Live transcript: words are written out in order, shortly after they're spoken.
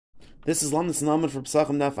This is Lamdas and Lamed for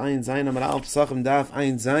Pesachim Daf Ayin Zayin Amud Aleph, Pesachim Daf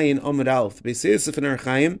Ayin Zayin Amud Aleph. Beis Yosef in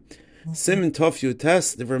Archaim, Siman Tov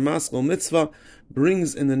Yutes, the Vermaskal Mitzvah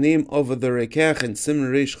brings in the name of the Rekech and Siman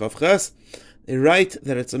Reish Chav Ches. They write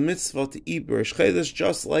that it's a mitzvah to eat B'Rosh Chodesh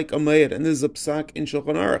just like a Mayed, and this is a psak in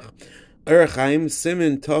Shulchan Aruch. Archaim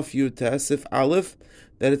Siman Tov Yutes If Aleph,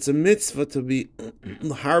 that it's a mitzvah to be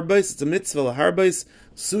harbais. It's a mitzvah laharbais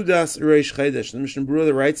sudas reish chodesh. The Mishnah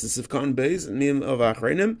Berurah writes in Sivkon Beis and Mim of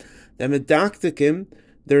Achreinim that medaktikim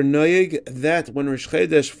they're noyig that when Reish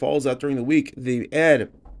Chodesh falls out during the week, they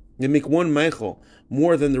make one meichel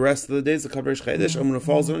more than the rest of the days that cover Reish Chodesh, and when it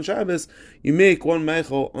falls on Shabbos, you make one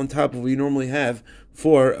meichel on top of what you normally have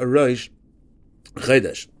for a Reish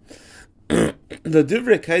Chodesh. The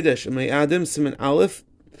Divrei Kodesh in Me'adim Siman Aleph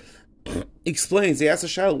explains, he asks a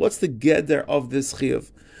shayla, what's the geder of this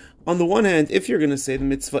chiyuv? On the one hand, if you're going to say the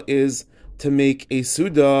mitzvah is to make a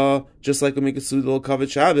suda, just like we make a suda l'kavod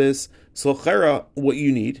Shabbos, so chera, what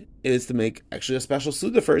you need is to make actually a special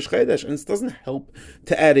suda for Reish Chodesh, and it doesn't help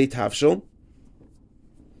to add a tafshil.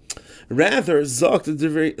 Rather, zok the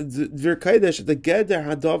Divrei Kodesh, the geder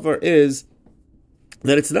hadavar is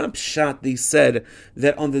that it's not pshat. They said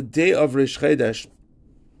that on the day of Reish Chodesh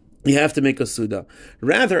you have to make a suda.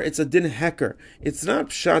 Rather, it's a din heker. It's not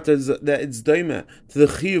pshat that it's daima to the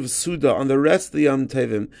chiyuv suda on the rest of the Yom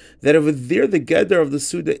Tovim. That over there, the geder of the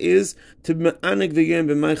suda is to me'anig the yom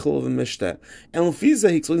b'meichel of a mishteh. And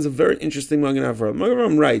Lefiza, he explains a very interesting Magen Avraham. Magen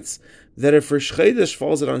Avraham writes that if Reish Chodesh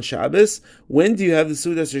falls it on Shabbos, when do you have the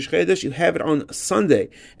suda Reish Chodesh? You have it on Sunday.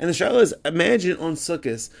 And the shayla is, imagine on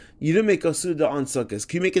Sukkot, you didn't make a suda on Sukkot.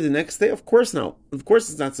 Can you make it the next day? Of course not. Of course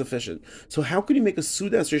it's not sufficient. So how can you make a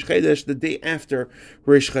suda Reish Chodesh the day after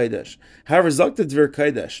Reish Chodesh? However, Zok the Divrei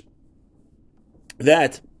Kodesh,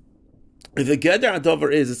 that the geder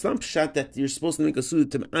adavar is, it's not pshat that you're supposed to make a suda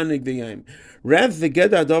to m'anig the yom. Rather, the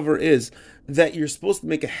geder adavar is that you're supposed to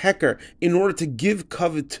make a heker in order to give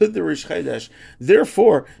kavod to the Reish Chodesh.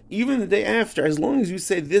 Therefore, even the day after, as long as you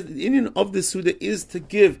say the inyan of the suda is to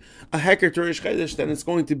give a heker to Reish Chodesh, then it's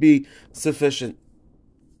going to be sufficient.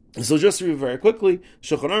 So just to review very quickly,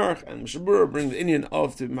 Shulchan Aruch and Mishnah Berurah bring the inyan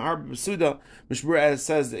of the Mahar B'Suda. Mishnah Berurah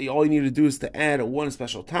says that all you need to do is to add one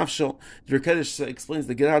special tafshil. The Divrei Kodesh explains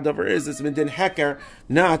the Geder Davar is it's midin heker,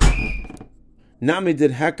 not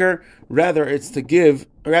midin heker. Rather, it's din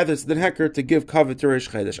heker to give kavod to Reish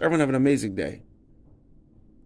Chodesh. Everyone have an amazing day.